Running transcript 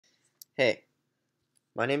Hey,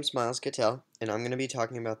 my name's Miles Cattell, and I'm going to be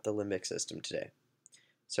talking about the limbic system today.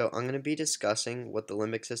 So, I'm going to be discussing what the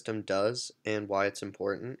limbic system does and why it's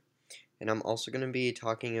important, and I'm also going to be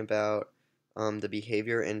talking about the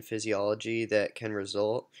behavior and physiology that can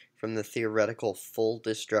result from the theoretical full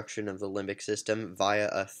destruction of the limbic system via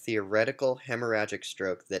a theoretical hemorrhagic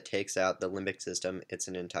stroke that takes out the limbic system in its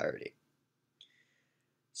entirety.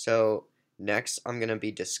 So, next, I'm going to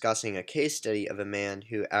be discussing a case study of a man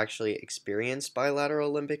who actually experienced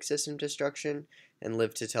bilateral limbic system destruction and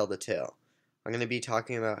lived to tell the tale. I'm going to be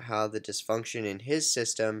talking about how the dysfunction in his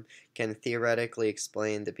system can theoretically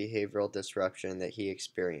explain the behavioral disruption that he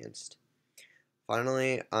experienced.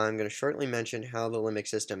 Finally, I'm going to shortly mention how the limbic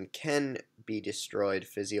system can be destroyed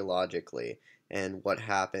physiologically and what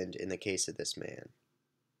happened in the case of this man.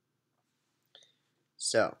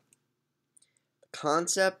 So,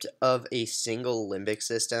 concept of a single limbic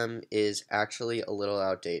system is actually a little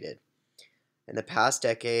outdated. In the past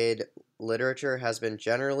decade, literature has been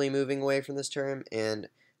generally moving away from this term and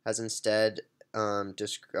has instead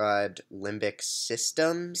described limbic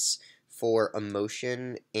systems for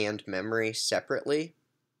emotion and memory separately.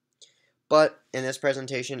 But in this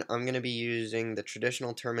presentation, I'm going to be using the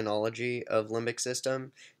traditional terminology of limbic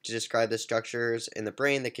system to describe the structures in the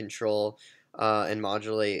brain that control and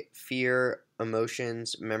modulate fear,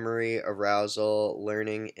 emotions, memory, arousal,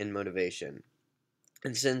 learning, and motivation.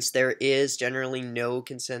 And since there is generally no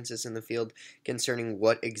consensus in the field concerning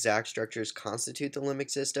what exact structures constitute the limbic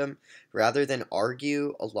system, rather than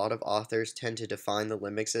argue, a lot of authors tend to define the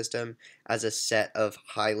limbic system as a set of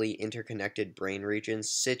highly interconnected brain regions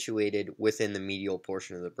situated within the medial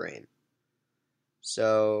portion of the brain.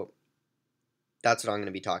 So that's what I'm going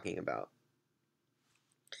to be talking about.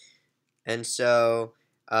 And so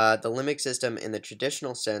the limbic system in the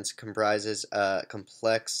traditional sense comprises a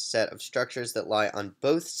complex set of structures that lie on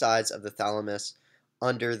both sides of the thalamus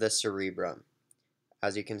under the cerebrum,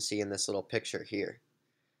 as you can see in this little picture here.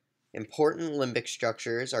 Important limbic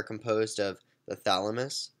structures are composed of the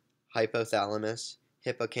thalamus, hypothalamus,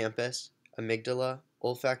 hippocampus, amygdala,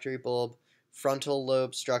 olfactory bulb, frontal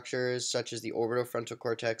lobe structures such as the orbitofrontal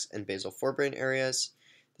cortex and basal forebrain areas,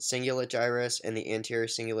 the cingulate gyrus and the anterior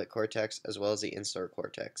cingulate cortex, as well as the insular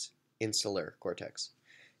cortex.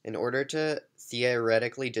 In order to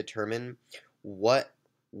theoretically determine what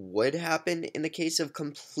would happen in the case of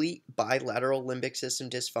complete bilateral limbic system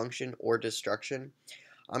dysfunction or destruction,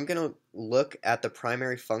 I'm going to look at the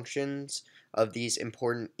primary functions of these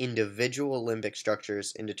important individual limbic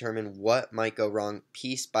structures and determine what might go wrong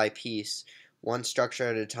piece by piece, one structure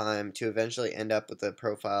at a time, to eventually end up with a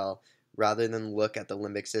profile rather than look at the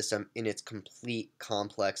limbic system in its complete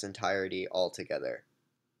complex entirety altogether.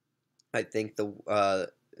 I think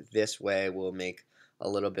this way will make a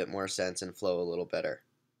little bit more sense and flow a little better.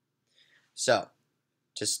 So,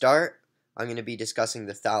 to start, I'm going to be discussing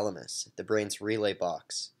the thalamus, the brain's relay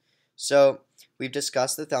box. So, we've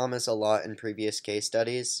discussed the thalamus a lot in previous case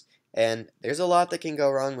studies, and there's a lot that can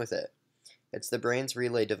go wrong with it. It's the brain's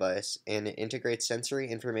relay device, and it integrates sensory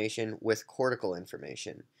information with cortical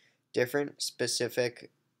information. Different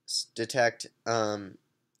specific detect in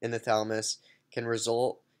the thalamus can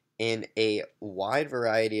result in a wide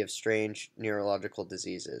variety of strange neurological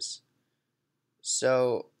diseases.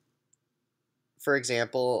 So, for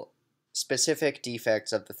example, specific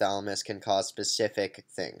defects of the thalamus can cause specific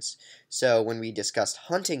things. So when we discussed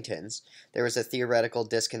Huntington's, there was a theoretical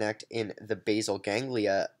disconnect in the basal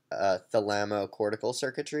ganglia thalamocortical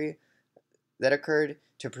circuitry that occurred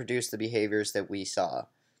to produce the behaviors that we saw.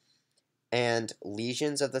 And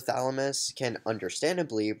lesions of the thalamus can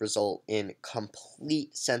understandably result in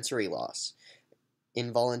complete sensory loss,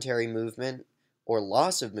 involuntary movement or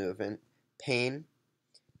loss of movement, pain,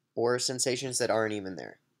 or sensations that aren't even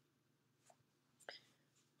there.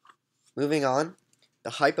 Moving on,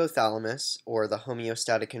 the hypothalamus, or the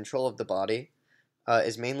homeostatic control of the body,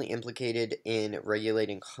 is mainly implicated in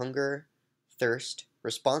regulating hunger, thirst,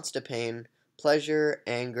 response to pain, pleasure,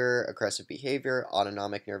 anger, aggressive behavior,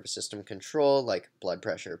 autonomic nervous system control like blood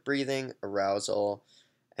pressure, breathing, arousal,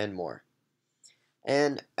 and more.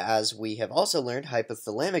 And as we have also learned,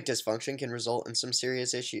 hypothalamic dysfunction can result in some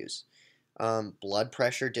serious issues. Blood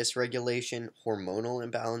pressure dysregulation, hormonal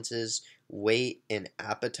imbalances, weight and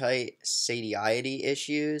appetite, satiety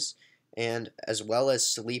issues, and as well as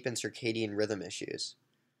sleep and circadian rhythm issues.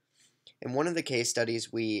 In one of the case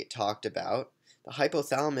studies we talked about, the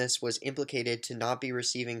hypothalamus was implicated to not be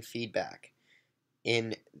receiving feedback.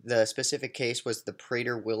 In the specific case was the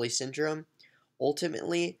Prader-Willi syndrome.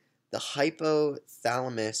 Ultimately, the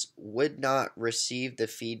hypothalamus would not receive the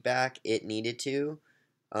feedback it needed to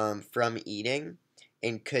from eating,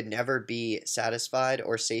 and could never be satisfied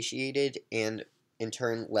or satiated, and in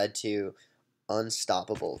turn led to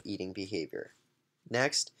unstoppable eating behavior.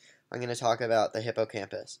 Next, I'm going to talk about the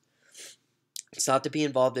hippocampus. It's thought to be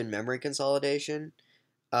involved in memory consolidation,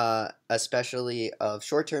 especially of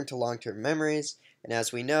short-term to long-term memories. And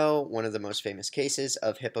as we know, one of the most famous cases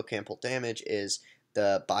of hippocampal damage is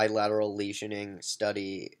the bilateral lesioning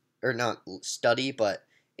study, or not study, but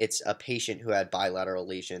it's a patient who had bilateral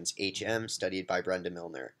lesions, HM, studied by Brenda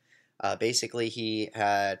Milner. Basically, he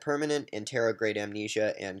had permanent anterograde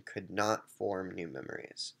amnesia and could not form new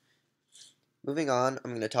memories. Moving on,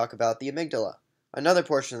 I'm going to talk about the amygdala, another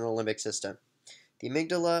portion of the limbic system. The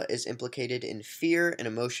amygdala is implicated in fear and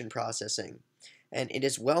emotion processing, and it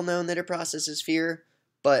is well known that it processes fear,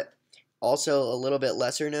 but also a little bit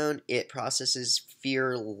lesser known, it processes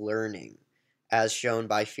fear learning, as shown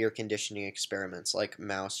by fear conditioning experiments like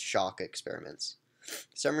mouse shock experiments.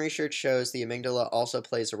 Some research shows the amygdala also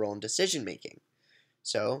plays a role in decision making.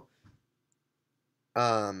 So,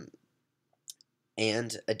 and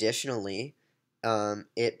additionally,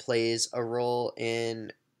 it plays a role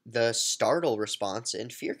in the startle response in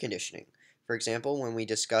fear conditioning. For example, when we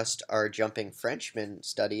discussed our jumping Frenchman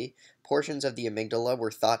study, portions of the amygdala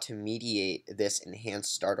were thought to mediate this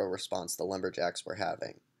enhanced startle response the lumberjacks were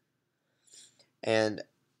having. And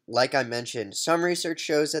like I mentioned, some research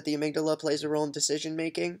shows that the amygdala plays a role in decision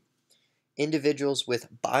making. Individuals with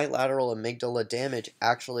bilateral amygdala damage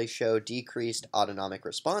actually show decreased autonomic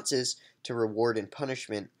responses to reward and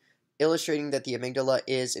punishment, illustrating that the amygdala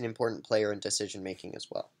is an important player in decision making as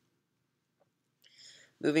well.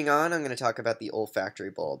 Moving on, I'm going to talk about the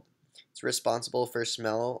olfactory bulb. It's responsible for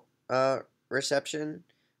smell reception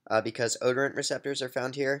because odorant receptors are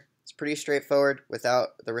found here. It's pretty straightforward.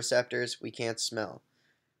 Without the receptors, we can't smell.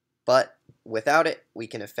 But without it, we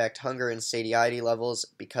can affect hunger and satiety levels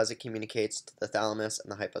because it communicates to the thalamus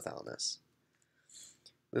and the hypothalamus.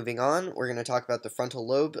 Moving on, we're going to talk about the frontal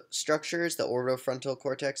lobe structures, the orbitofrontal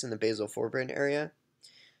cortex and the basal forebrain area.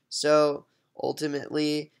 So,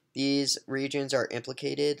 ultimately, these regions are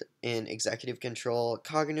implicated in executive control,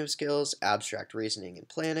 cognitive skills, abstract reasoning and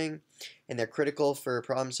planning, and they're critical for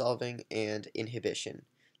problem solving and inhibition.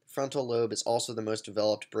 The frontal lobe is also the most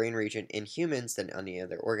developed brain region in humans than any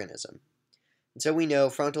other organism. And so we know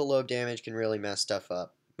frontal lobe damage can really mess stuff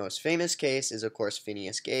up. Most famous case is, of course,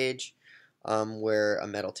 Phineas Gage, where a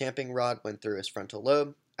metal tamping rod went through his frontal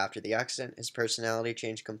lobe. After the accident, his personality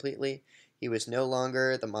changed completely. He was no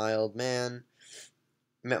longer the mild-mannered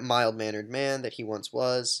man that he once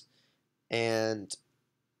was, and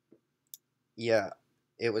yeah,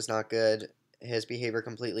 it was not good. His behavior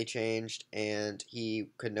completely changed, and he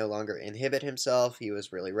could no longer inhibit himself. He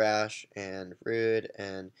was really rash and rude,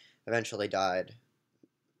 and eventually died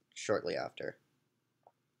shortly after.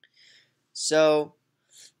 So,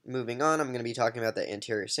 moving on, I'm going to be talking about the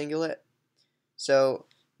anterior cingulate. So,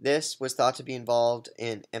 this was thought to be involved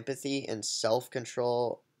in empathy and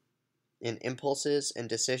self-control in impulses and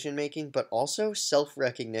decision-making, but also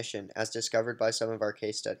self-recognition, as discovered by some of our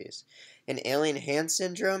case studies. In alien hand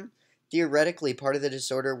syndrome, theoretically, part of the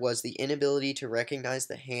disorder was the inability to recognize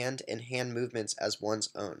the hand and hand movements as one's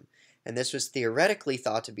own. And this was theoretically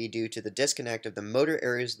thought to be due to the disconnect of the motor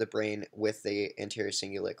areas of the brain with the anterior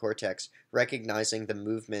cingulate cortex, recognizing the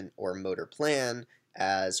movement or motor plan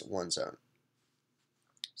as one's own.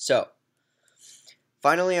 So,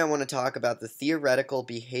 finally, I want to talk about the theoretical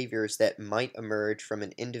behaviors that might emerge from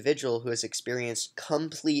an individual who has experienced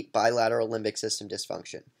complete bilateral limbic system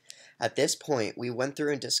dysfunction. At this point, we went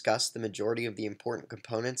through and discussed the majority of the important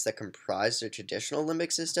components that comprise the traditional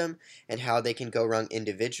limbic system and how they can go wrong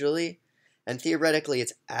individually. And theoretically,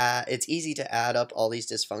 it's easy to add up all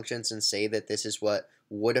these dysfunctions and say that this is what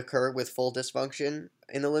would occur with full dysfunction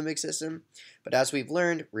in the limbic system. But as we've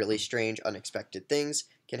learned, really strange, unexpected things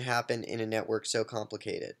can happen in a network so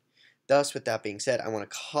complicated. Thus, with that being said, I want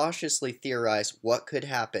to cautiously theorize what could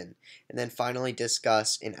happen, and then finally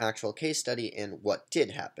discuss an actual case study and what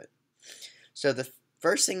did happen. So the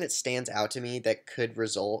first thing that stands out to me that could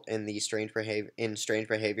result in these strange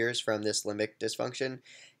behaviors from this limbic dysfunction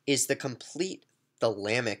is the complete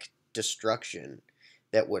thalamic destruction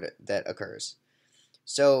that occurs.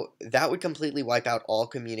 So that would completely wipe out all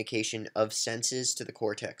communication of senses to the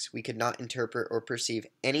cortex. We could not interpret or perceive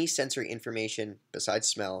any sensory information besides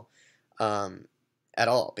smell at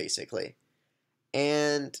all, basically.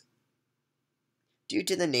 And due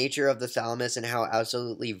to the nature of the thalamus and how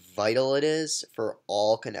absolutely vital it is for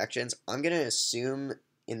all connections, I'm going to assume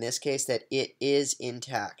in this case that it is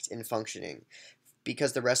intact and functioning,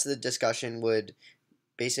 because the rest of the discussion would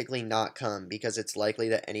basically not come because it's likely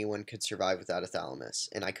that anyone could survive without a thalamus,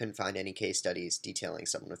 and I couldn't find any case studies detailing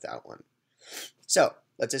someone without one. So,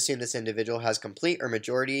 let's assume this individual has complete or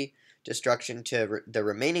majority destruction to the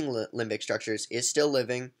remaining limbic structures, is still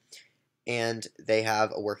living, and they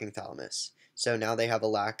have a working thalamus. So now they have a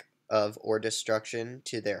lack of or destruction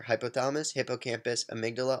to their hypothalamus, hippocampus,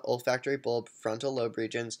 amygdala, olfactory bulb, frontal lobe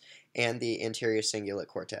regions, and the anterior cingulate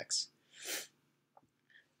cortex.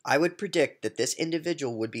 I would predict that this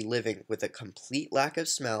individual would be living with a complete lack of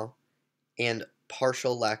smell and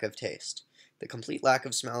partial lack of taste. The complete lack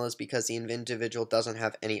of smell is because the individual doesn't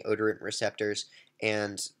have any odorant receptors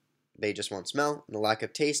and they just won't smell. And the lack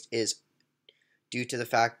of taste is due to the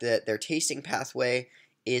fact that their tasting pathway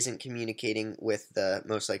isn't communicating with the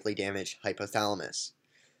most likely damaged hypothalamus.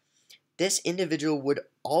 This individual would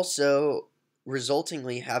also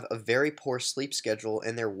resultingly have a very poor sleep schedule,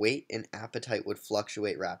 and their weight and appetite would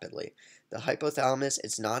fluctuate rapidly. The hypothalamus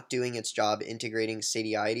is not doing its job integrating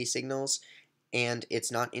satiety signals, and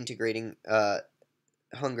it's not integrating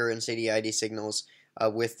hunger and satiety signals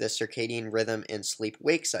with the circadian rhythm and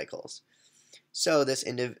sleep-wake cycles. So this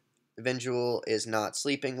individual is not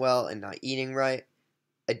sleeping well and not eating right.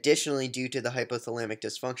 Additionally, due to the hypothalamic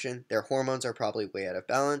dysfunction, their hormones are probably way out of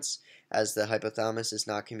balance, as the hypothalamus is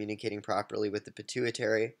not communicating properly with the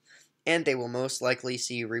pituitary, and they will most likely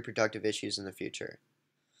see reproductive issues in the future.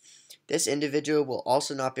 This individual will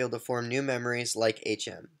also not be able to form new memories like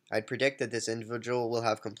HM. I'd predict that this individual will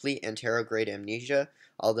have complete anterograde amnesia,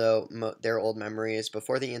 although their old memories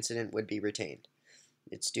before the incident would be retained.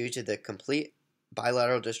 It's due to the complete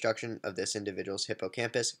bilateral destruction of this individual's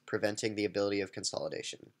hippocampus, preventing the ability of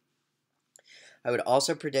consolidation. I would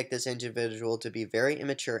also predict this individual to be very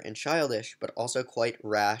immature and childish, but also quite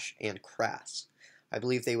rash and crass. I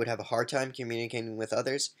believe they would have a hard time communicating with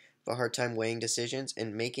others, have a hard time weighing decisions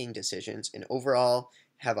and making decisions, and overall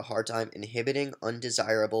have a hard time inhibiting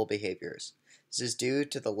undesirable behaviors. This is due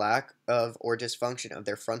to the lack of or dysfunction of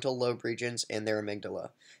their frontal lobe regions and their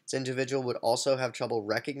amygdala. This individual would also have trouble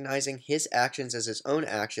recognizing his actions as his own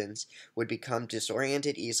actions, would become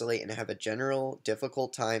disoriented easily, and have a general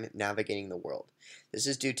difficult time navigating the world. This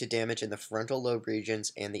is due to damage in the frontal lobe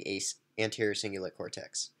regions and the anterior cingulate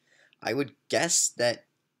cortex. I would guess that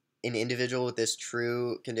an individual with this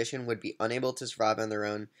true condition would be unable to survive on their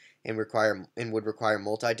own and would require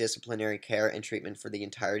multidisciplinary care and treatment for the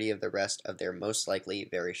entirety of the rest of their most likely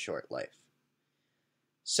very short life.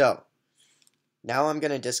 So, now I'm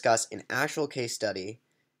going to discuss an actual case study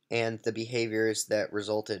and the behaviors that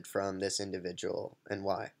resulted from this individual and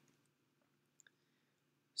why.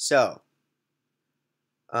 So,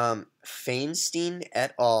 Feinstein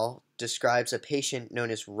et al. Describes a patient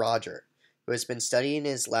known as Roger, who has been studying in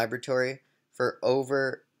his laboratory for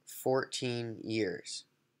over 14 years.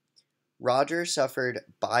 Roger suffered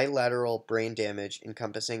bilateral brain damage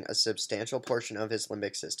encompassing a substantial portion of his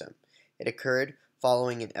limbic system. It occurred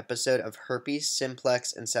following an episode of herpes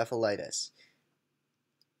simplex encephalitis.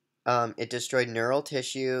 It destroyed neural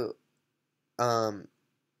tissue bilaterally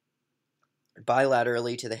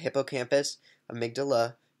to the hippocampus,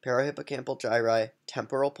 amygdala, parahippocampal gyri,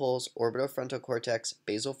 temporal poles, orbitofrontal cortex,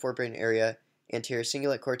 basal forebrain area, anterior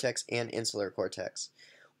cingulate cortex, and insular cortex.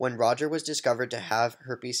 When Roger was discovered to have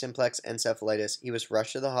herpes simplex encephalitis, he was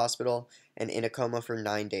rushed to the hospital and in a coma for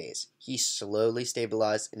 9 days. He slowly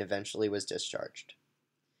stabilized and eventually was discharged.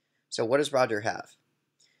 So what does Roger have?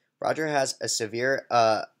 Roger has a severe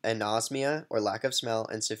anosmia, or lack of smell,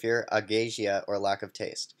 and severe aghasia, or lack of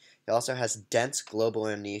taste. He also has dense global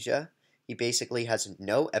amnesia. He basically has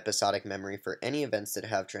no episodic memory for any events that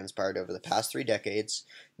have transpired over the past 3 decades,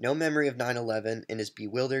 no memory of 9/11, and is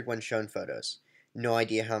bewildered when shown photos. No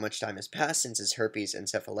idea how much time has passed since his herpes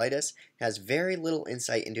encephalitis, has very little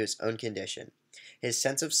insight into his own condition. His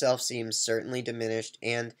sense of self seems certainly diminished,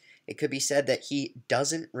 and it could be said that he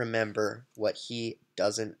doesn't remember what he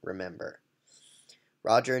doesn't remember.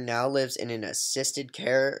 Roger now lives in an assisted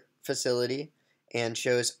care facility and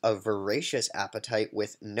shows a voracious appetite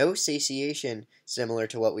with no satiation, similar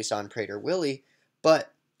to what we saw in Prader-Willi,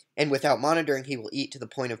 and without monitoring, he will eat to the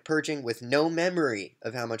point of purging with no memory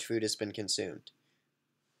of how much food has been consumed.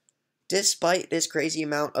 Despite this crazy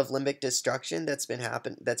amount of limbic destruction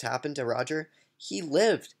that's happened to Roger, he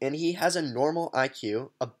lived, and he has a normal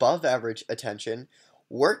IQ, above average attention,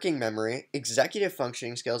 working memory, executive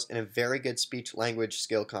functioning skills, and a very good speech-language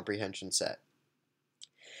skill comprehension set.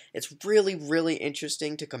 It's really, really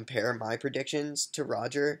interesting to compare my predictions to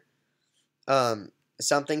Roger.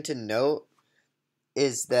 Something to note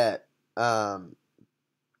is that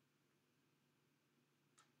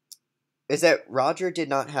Roger did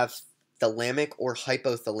not have thalamic or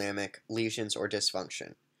hypothalamic lesions or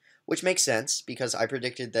dysfunction, which makes sense because I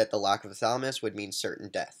predicted that the lack of a thalamus would mean certain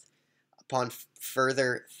death. Upon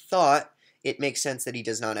further thought, it makes sense that he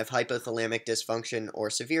does not have hypothalamic dysfunction or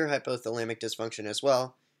severe hypothalamic dysfunction as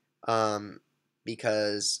well,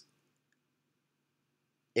 because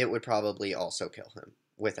it would probably also kill him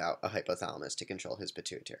without a hypothalamus to control his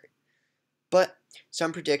pituitary. But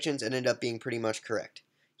some predictions ended up being pretty much correct.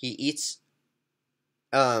 He eats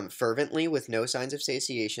fervently with no signs of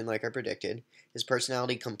satiation like I predicted. His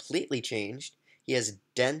personality completely changed. He has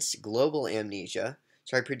dense global amnesia.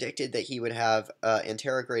 So I predicted that he would have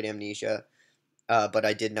anterograde amnesia, but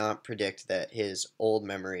I did not predict that his old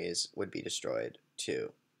memories would be destroyed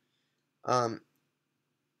too.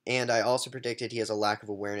 And I also predicted he has a lack of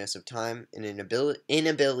awareness of time and an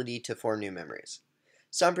inability to form new memories.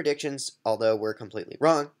 Some predictions, although were completely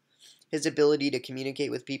wrong, his ability to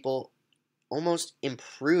communicate with people almost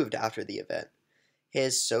improved after the event.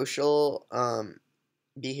 His social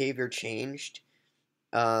behavior changed.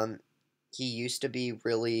 He used to be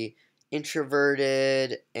really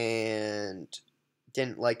introverted and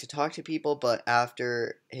didn't like to talk to people, but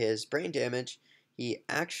after his brain damage, he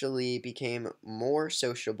actually became more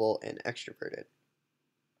sociable and extroverted.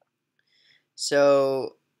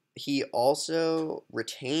 So he also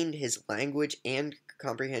retained his language and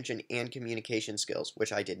comprehension and communication skills,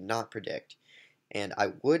 which I did not predict. And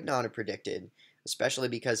I would not have predicted, especially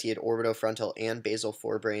because he had orbitofrontal and basal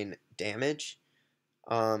forebrain damage.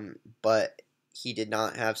 But he did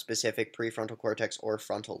not have specific prefrontal cortex or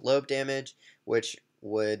frontal lobe damage, which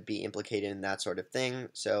would be implicated in that sort of thing,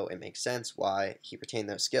 so it makes sense why he retained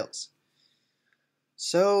those skills.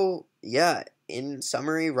 So, yeah, in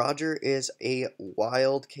summary, Roger is a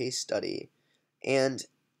wild case study, and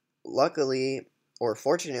luckily, or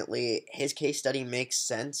fortunately, his case study makes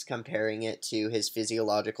sense comparing it to his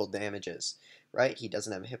physiological damages, right? He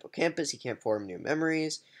doesn't have a hippocampus, he can't form new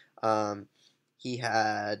memories, he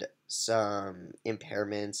had some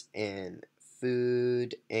impairments in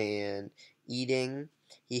food and eating.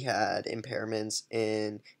 He had impairments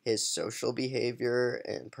in his social behavior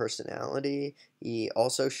and personality. He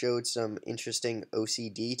also showed some interesting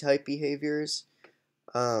OCD type behaviors.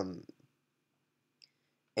 And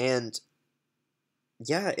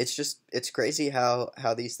yeah, it's crazy how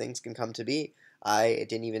these things can come to be. I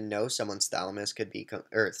didn't even know someone's thalamus could be,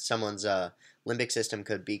 or someone's limbic system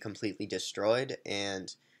could be completely destroyed,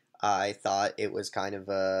 and I thought it was kind of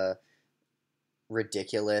a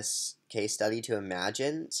ridiculous case study to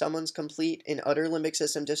imagine someone's complete and utter limbic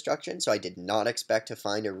system destruction, so I did not expect to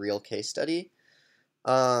find a real case study.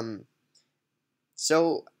 So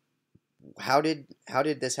how did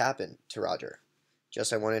this happen to Roger?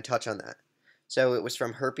 I want to touch on that. So it was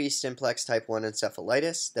from herpes simplex type 1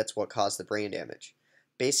 encephalitis. That's what caused the brain damage.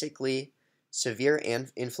 Basically, severe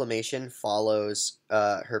inflammation follows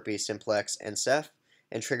herpes simplex enceph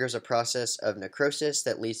and triggers a process of necrosis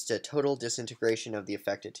that leads to total disintegration of the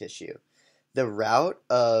affected tissue. The route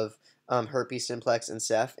of herpes simplex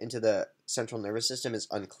enceph into the central nervous system is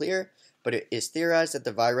unclear, but it is theorized that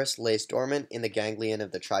the virus lays dormant in the ganglion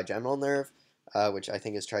of the trigeminal nerve, which I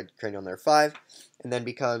think is cranial nerve 5, and then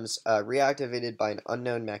becomes reactivated by an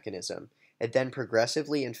unknown mechanism. It then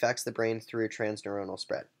progressively infects the brain through transneuronal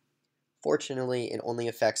spread. Fortunately, it only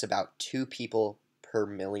affects about 2 people per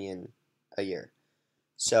million a year.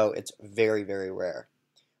 So it's very, very rare.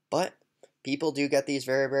 But people do get these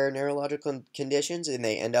very rare neurological conditions, and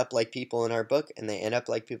they end up like people in our book, and they end up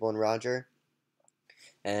like people in Roger.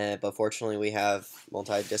 But fortunately, we have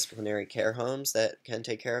multidisciplinary care homes that can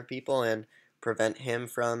take care of people and prevent him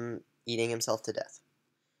from eating himself to death.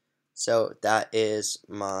 So that is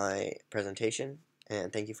my presentation,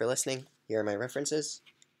 and thank you for listening. Here are my references,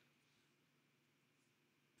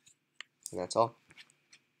 and that's all.